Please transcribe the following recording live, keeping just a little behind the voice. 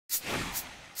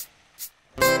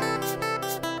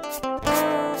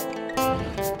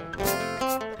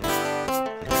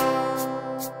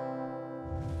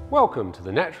Welcome to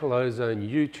the Natural Ozone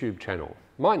YouTube channel.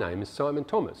 My name is Simon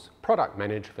Thomas, Product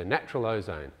Manager for Natural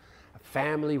Ozone, a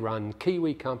family-run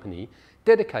Kiwi company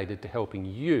dedicated to helping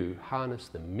you harness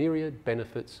the myriad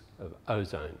benefits of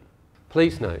ozone.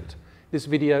 Please note, this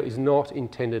video is not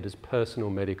intended as personal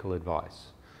medical advice.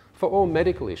 For all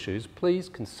medical issues, please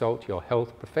consult your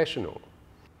health professional.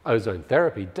 Ozone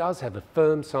therapy does have a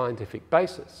firm scientific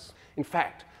basis. In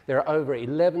fact, there are over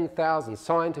 11,000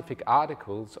 scientific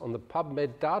articles on the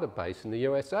PubMed database in the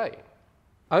USA.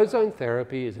 Ozone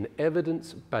therapy is an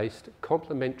evidence-based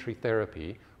complementary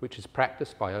therapy which is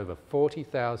practiced by over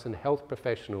 40,000 health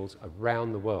professionals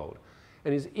around the world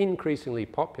and is increasingly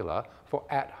popular for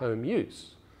at-home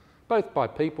use, both by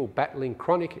people battling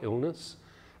chronic illness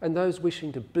and those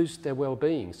wishing to boost their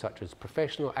well-being, such as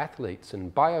professional athletes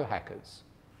and biohackers.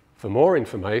 For more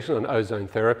information on ozone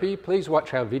therapy, please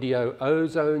watch our video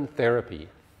Ozone Therapy,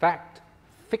 Fact,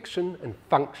 Fiction and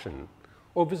Function,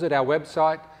 or visit our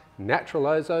website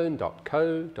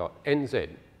naturalozone.co.nz.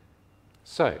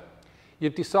 So,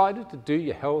 you've decided to do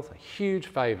your health a huge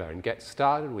favour and get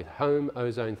started with home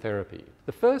ozone therapy.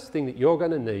 The first thing that you're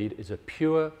going to need is a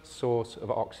pure source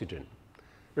of oxygen.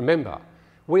 Remember,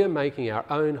 we are making our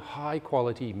own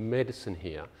high-quality medicine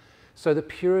here, so the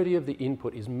purity of the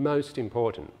input is most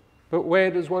important. But where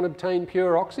does one obtain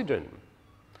pure oxygen?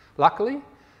 Luckily,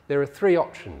 there are 3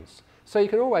 options, so you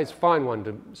can always find one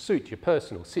to suit your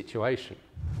personal situation.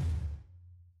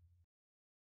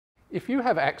 If you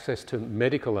have access to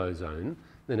medical ozone,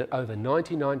 then at over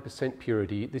 99%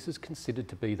 purity, this is considered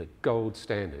to be the gold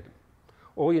standard.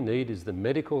 All you need is the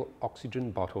medical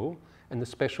oxygen bottle and the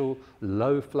special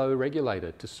low flow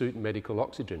regulator to suit medical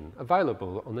oxygen,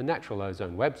 available on the Natural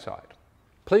Ozone website.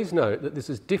 Please note that this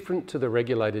is different to the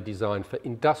regulator designed for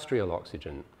industrial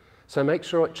oxygen, so make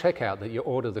sure at checkout that you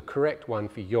order the correct one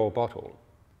for your bottle.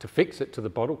 To fix it to the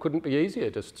bottle couldn't be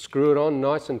easier, just screw it on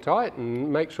nice and tight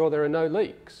and make sure there are no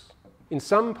leaks. In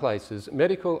some places,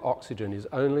 medical oxygen is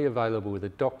only available with a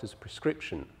doctor's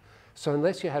prescription, so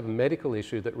unless you have a medical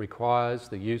issue that requires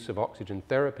the use of oxygen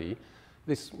therapy,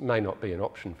 this may not be an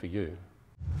option for you.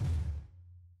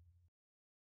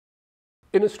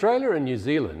 In Australia and New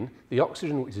Zealand, the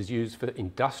oxygen which is used for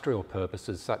industrial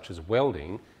purposes such as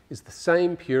welding is the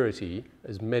same purity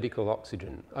as medical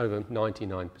oxygen, over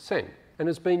 99%, and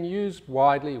has been used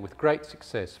widely with great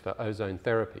success for ozone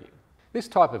therapy. This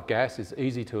type of gas is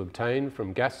easy to obtain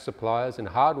from gas suppliers and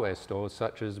hardware stores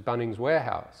such as Bunnings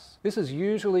Warehouse. This is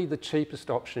usually the cheapest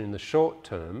option in the short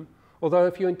term, although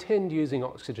if you intend using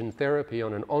oxygen therapy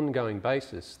on an ongoing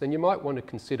basis, then you might want to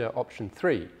consider option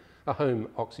 3, a home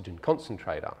oxygen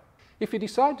concentrator. If you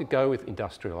decide to go with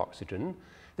industrial oxygen,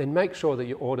 then make sure that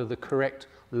you order the correct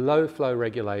low flow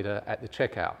regulator at the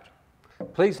checkout.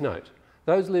 Please note,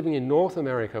 those living in North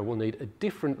America will need a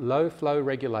different low flow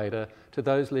regulator to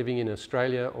those living in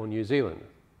Australia or New Zealand.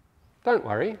 Don't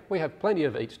worry, we have plenty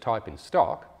of each type in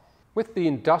stock. With the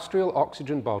industrial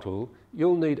oxygen bottle,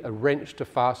 you'll need a wrench to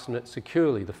fasten it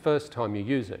securely the first time you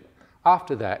use it.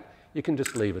 After that, you can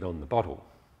just leave it on the bottle.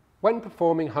 When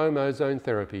performing home ozone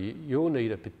therapy, you'll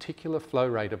need a particular flow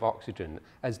rate of oxygen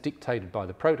as dictated by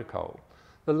the protocol.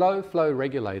 The low flow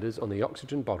regulators on the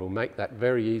oxygen bottle make that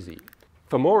very easy.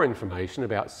 For more information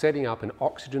about setting up an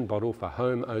oxygen bottle for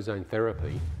home ozone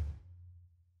therapy,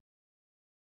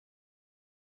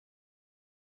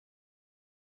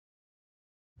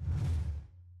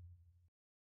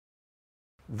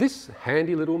 this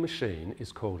handy little machine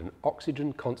is called an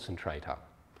oxygen concentrator.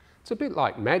 It's a bit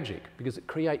like magic because it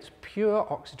creates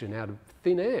pure oxygen out of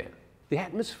thin air. The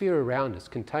atmosphere around us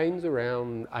contains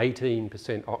around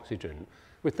 18% oxygen,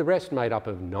 with the rest made up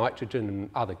of nitrogen and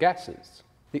other gases.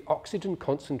 The oxygen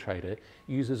concentrator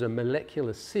uses a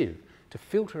molecular sieve to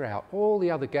filter out all the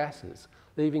other gases,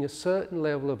 leaving a certain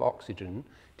level of oxygen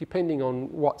depending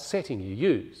on what setting you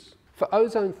use. For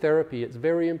ozone therapy, it's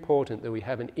very important that we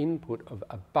have an input of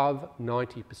above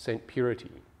 90%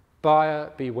 purity. Buyer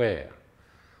beware.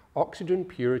 Oxygen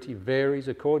purity varies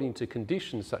according to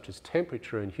conditions such as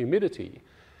temperature and humidity,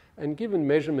 and given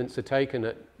measurements are taken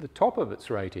at the top of its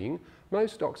rating,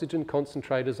 most oxygen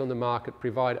concentrators on the market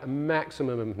provide a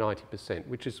maximum of 90%,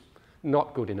 which is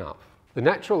not good enough. The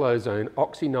Natural Ozone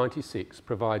Oxy 96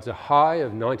 provides a high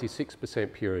of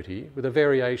 96% purity with a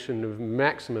variation of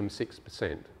maximum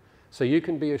 6%, so you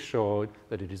can be assured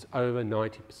that it is over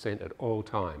 90% at all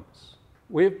times.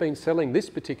 We have been selling this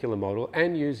particular model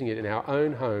and using it in our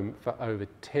own home for over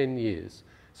 10 years,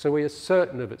 so we are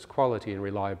certain of its quality and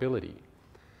reliability.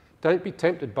 Don't be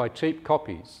tempted by cheap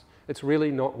copies. It's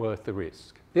really not worth the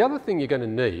risk. The other thing you're going to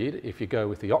need if you go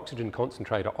with the oxygen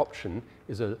concentrator option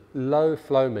is a low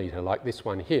flow meter like this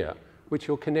one here, which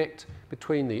will connect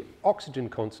between the oxygen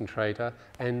concentrator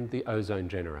and the ozone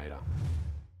generator.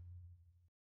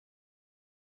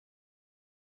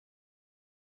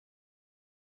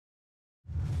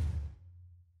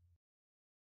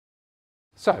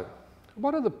 So,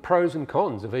 what are the pros and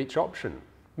cons of each option?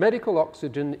 Medical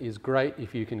oxygen is great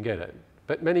if you can get it,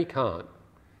 but many can't.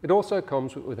 It also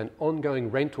comes with an ongoing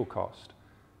rental cost.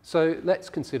 So let's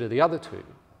consider the other two.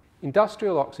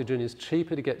 Industrial oxygen is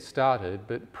cheaper to get started,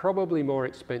 but probably more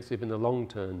expensive in the long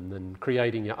term than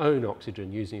creating your own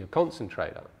oxygen using a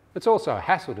concentrator. It's also a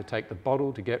hassle to take the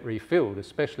bottle to get refilled,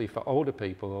 especially for older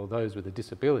people or those with a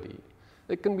disability.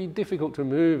 It can be difficult to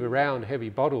move around heavy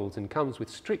bottles and comes with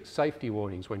strict safety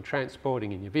warnings when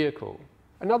transporting in your vehicle.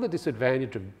 Another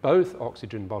disadvantage of both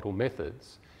oxygen bottle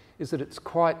methods is that it's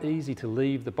quite easy to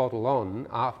leave the bottle on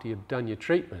after you've done your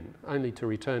treatment, only to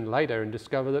return later and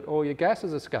discover that all your gas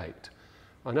has escaped.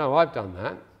 I know I've done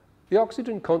that. The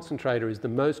oxygen concentrator is the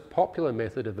most popular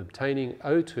method of obtaining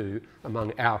O2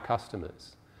 among our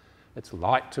customers. It's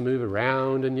light to move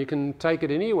around and you can take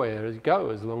it anywhere you go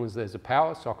as long as there's a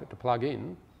power socket to plug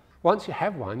in. Once you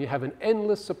have one, you have an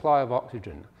endless supply of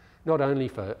oxygen, not only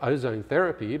for ozone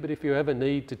therapy, but if you ever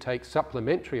need to take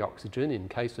supplementary oxygen in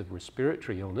case of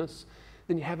respiratory illness,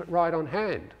 then you have it right on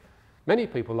hand. Many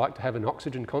people like to have an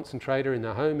oxygen concentrator in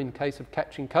their home in case of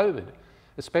catching COVID,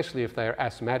 especially if they are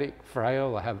asthmatic,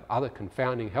 frail, or have other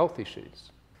confounding health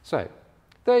issues. So,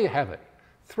 there you have it.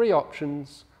 3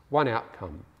 options, 1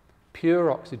 outcome.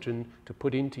 Pure oxygen to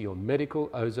put into your medical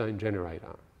ozone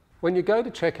generator. When you go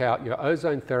to check out your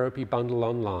ozone therapy bundle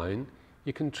online,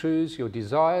 you can choose your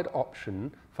desired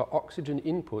option for oxygen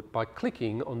input by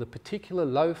clicking on the particular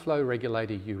low flow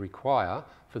regulator you require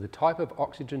for the type of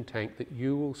oxygen tank that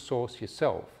you will source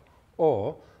yourself,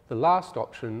 or the last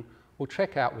option will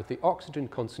check out with the oxygen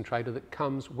concentrator that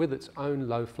comes with its own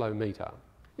low flow meter.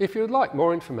 If you would like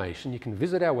more information, you can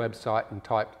visit our website and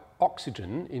type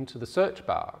oxygen into the search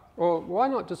bar, or why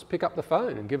not just pick up the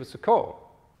phone and give us a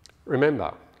call?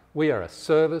 Remember, we are a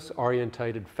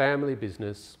service-orientated family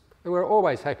business and we're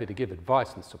always happy to give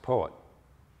advice and support.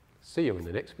 See you in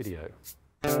the next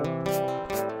video.